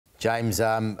James,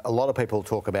 a lot of people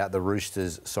talk about the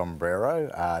Roosters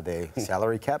sombrero, their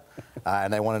salary cap,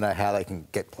 and they want to know how they can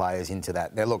get players into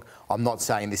that. Now, look, I'm not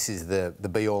saying this is the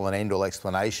be-all and end-all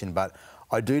explanation, but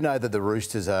I do know that the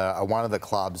Roosters are one of the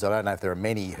clubs, I don't know if there are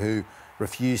many, who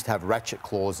refuse to have ratchet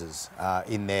clauses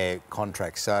in their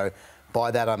contracts. So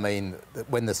by that I mean that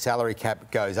when the salary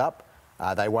cap goes up,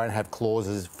 they won't have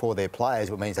clauses for their players,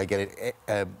 which means they get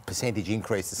a percentage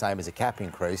increase, the same as a cap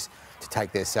increase, to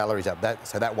take their salaries up.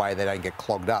 So that way they don't get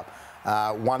clogged up.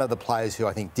 One of the players who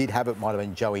I think did have it might have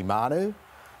been Joey Manu,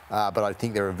 but I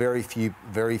think there are very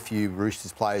few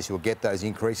Roosters players who will get those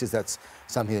increases. That's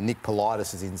something that Nick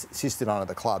Politis has insisted on at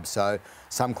the club. So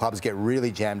some clubs get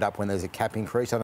really jammed up when there's a cap increase.